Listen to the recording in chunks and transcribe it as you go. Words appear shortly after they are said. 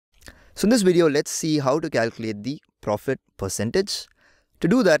So in this video, let's see how to calculate the profit percentage. To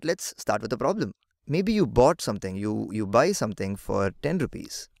do that, let's start with a problem. Maybe you bought something, you buy something for 10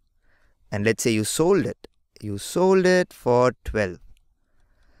 rupees. And let's say you sold it. You sold it for 12.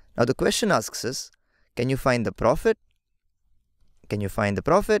 Now the question asks us, can you find the profit? Can you find the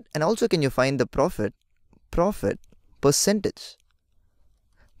profit? And also can you find the profit percentage?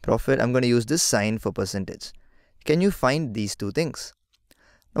 Profit, I'm going to use this sign for percentage. Can you find these two things?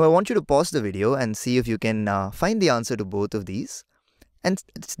 Now I want you to pause the video and see if you can find the answer to both of these. And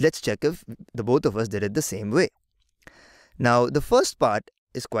let's check if the both of us did it the same way. Now the first part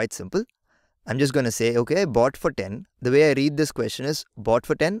is quite simple. I'm just going to say, okay, I bought for 10. The way I read this question is bought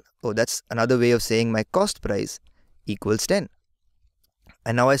for 10. Oh, that's another way of saying my cost price equals 10.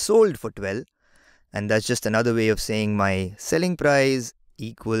 And now I sold for 12. And that's just another way of saying my selling price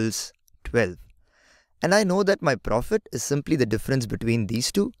equals 12. And I know that my profit is simply the difference between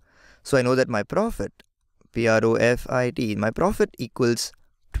these two. So I know that my profit, P-R-O-F-I-T, my profit equals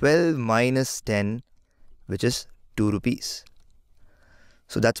 12 minus 10, which is 2 rupees.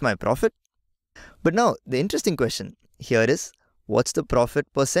 So that's my profit. But now the interesting question here is, what's the profit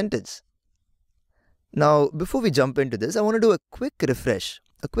percentage? Now, before we jump into this, I want to do a quick refresh,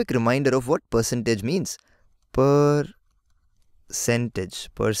 a quick reminder of what percentage means. Percentage,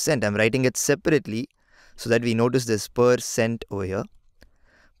 percent. I'm writing it separately so that we notice this percent over here.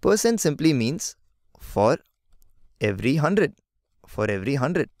 Percent simply means for every 100,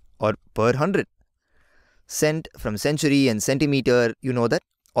 or per 100. Cent from century and centimeter, you know that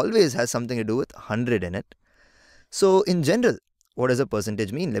always has something to do with 100 in it. So in general, what does a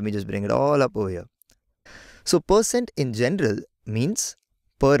percentage mean? Let me just bring it all up over here. So percent in general means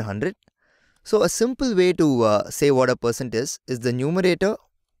per 100. So a simple way to say what a percent is the numerator.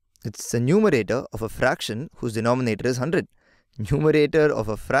 It's the numerator of a fraction whose denominator is 100. Numerator of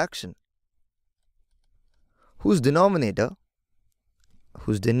a fraction whose denominator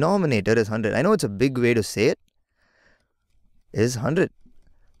is 100. I know it's a big way to say it, is 100.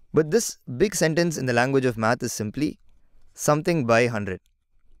 But this big sentence in the language of math is simply something by 100.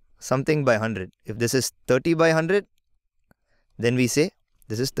 Something by 100. If this is 30 by 100, then we say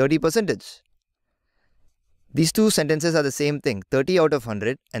this is 30 percentage. These two sentences are the same thing. 30 out of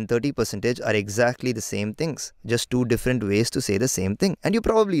 100 and 30 percentage are exactly the same things. Just two different ways to say the same thing. And you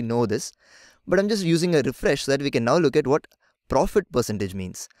probably know this, but I'm just using a refresh so that we can now look at what profit percentage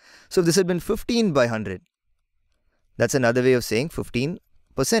means. So if this had been 15 by 100, that's another way of saying 15%.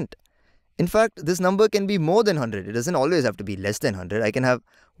 In fact, this number can be more than 100. It doesn't always have to be less than 100. I can have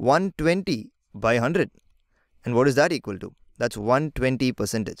 120 by 100. And what is that equal to? That's 120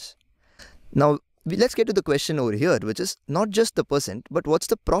 percentage. Now, let's get to the question over here, which is not just the percent, but what's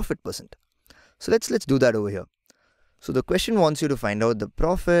the profit percent? So let's do that over here. So the question wants you to find out the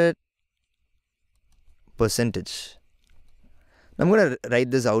profit percentage. Now I'm going to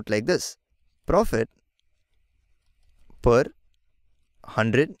write this out like this. Profit per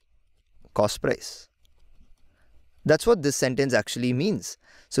 100 cost price. That's what this sentence actually means.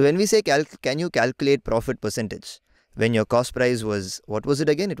 So when we say can you calculate profit percentage? When your cost price was, what was it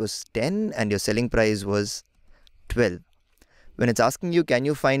again? It was 10 and your selling price was 12. When it's asking you, can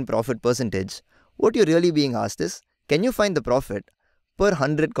you find profit percentage? What you're really being asked is, can you find the profit per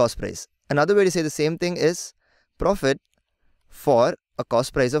 100 cost price? Another way to say the same thing is profit for a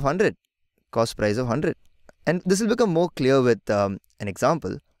cost price of 100. Cost price of 100. And this will become more clear with an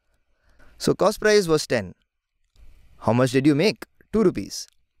example. So cost price was 10. How much did you make? 2 rupees.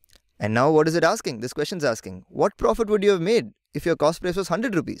 And now what is it asking? This question is asking, what profit would you have made if your cost price was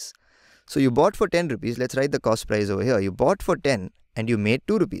 100 rupees? So you bought for 10 rupees. Let's write the cost price over here. You bought for 10 and you made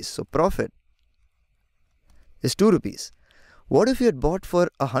 2 rupees. So profit is 2 rupees. What if you had bought for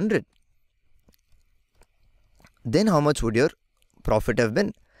 100? Then how much would your profit have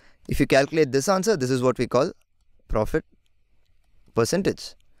been? If you calculate this answer, this is what we call profit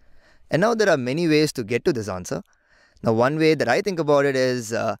percentage. And now there are many ways to get to this answer. Now one way that I think about it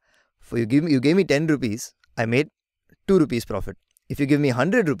is, you gave me 10 rupees, I made 2 rupees profit. If you give me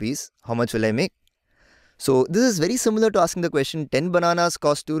 100 rupees, how much will I make? So this is very similar to asking the question, 10 bananas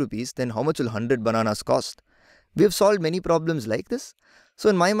cost 2 rupees, then how much will 100 bananas cost? We have solved many problems like this. So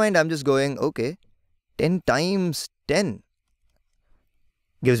in my mind, I'm just going, okay, 10 times 10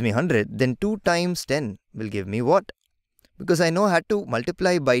 gives me 100, then 2 times 10 will give me what? Because I know I had to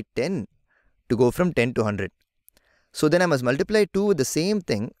multiply by 10 to go from 10 to 100. So then I must multiply 2 with the same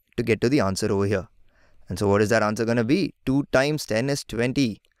thing to get to the answer over here. And so what is that answer going to be? 2 times 10 is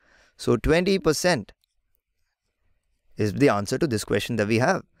 20. So 20% is the answer to this question that we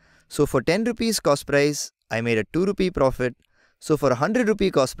have. So for 10 rupees cost price, I made a 2 rupee profit. So for 100 rupee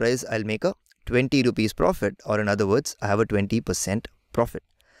cost price, I'll make a 20 rupees profit, or in other words, I have a 20% profit.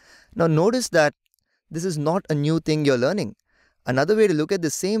 Now notice that this is not a new thing you're learning. Another way to look at the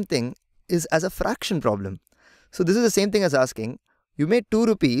same thing is as a fraction problem. So this is the same thing as asking, you made 2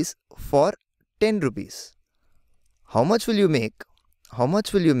 rupees for 10 rupees. How much will you make? How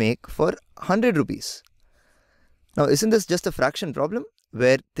much will you make for 100 rupees? Now isn't this just a fraction problem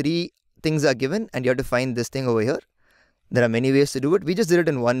where 3 things are given and you have to find this thing over here? There are many ways to do it. We just did it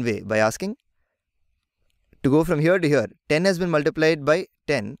in one way by asking to go from here to here. 10 has been multiplied by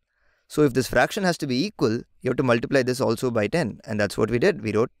 10. So if this fraction has to be equal, you have to multiply this also by 10. And that's what we did.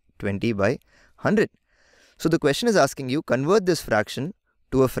 We wrote 20 by 100. So the question is asking you, convert this fraction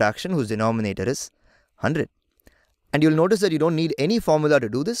to a fraction whose denominator is 100. And you'll notice that you don't need any formula to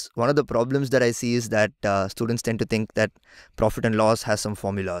do this. One of the problems that I see is that students tend to think that profit and loss has some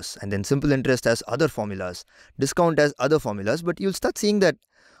formulas, and then simple interest has other formulas, discount has other formulas, but you'll start seeing that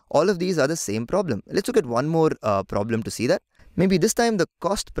all of these are the same problem. Let's look at one more problem to see that. Maybe this time the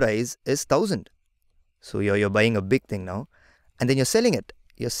cost price is 1000. So you're buying a big thing now, and then you're selling it.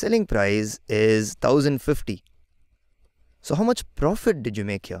 Your selling price is 1050. So how much profit did you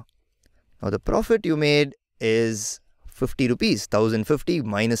make here? Now the profit you made is 50 rupees, 1050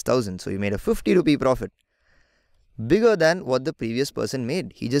 minus 1000. So you made a 50 rupee profit, bigger than what the previous person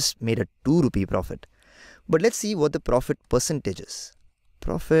made. He just made a 2 rupee profit. But let's see what the profit percentage is.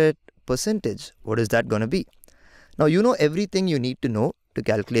 Profit percentage, what is that going to be? Now you know everything you need to know to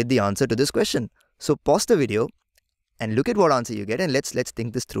calculate the answer to this question. So pause the video and look at what answer you get, and let's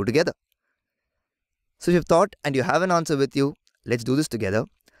think this through together. So if you've thought and you have an answer with you, let's do this together.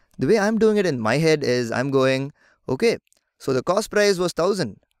 The way I'm doing it in my head is I'm going, okay, so the cost price was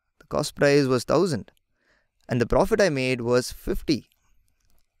 1000. The cost price was 1000. And the profit I made was 50.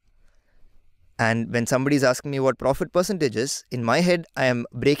 And when somebody's asking me what profit percentage is, in my head, I am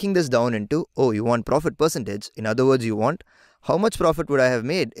breaking this down into, oh, you want profit percentage. In other words, you want how much profit would I have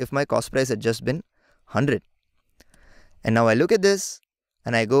made if my cost price had just been 100. And now I look at this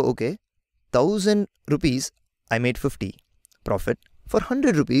and I go, okay, 1000 rupees, I made 50 profit. For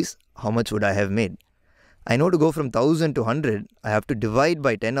 100 rupees, how much would I have made? I know to go from 1000 to 100, I have to divide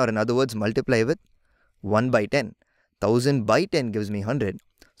by 10, or in other words, multiply with 1 by 10. 1000 by 10 gives me 100.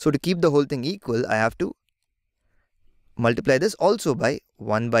 So to keep the whole thing equal, I have to multiply this also by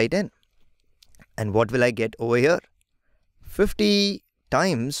 1 by 10. And what will I get over here? 50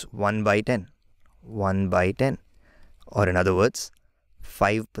 times 1 by 10. 1 by 10. Or in other words,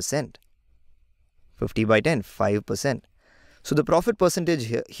 5%. 50 by 10, 5%. So the profit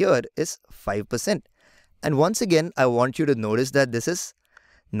percentage here is 5%. And once again, I want you to notice that this is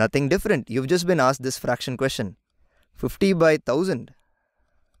nothing different. You've just been asked this fraction question. 50 by 1000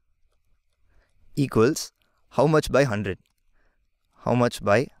 equals how much by 100? How much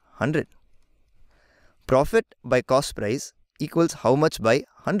by 100? Profit by cost price equals how much by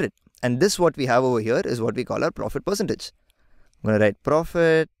 100? And this what we have over here is what we call our profit percentage. I'm going to write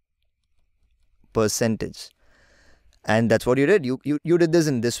profit percentage. And that's what you did. You did this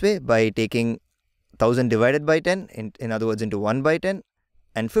in this way by taking 1000 divided by 10, in other words, into 1 by 10,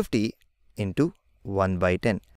 and 50 into 1 by 10.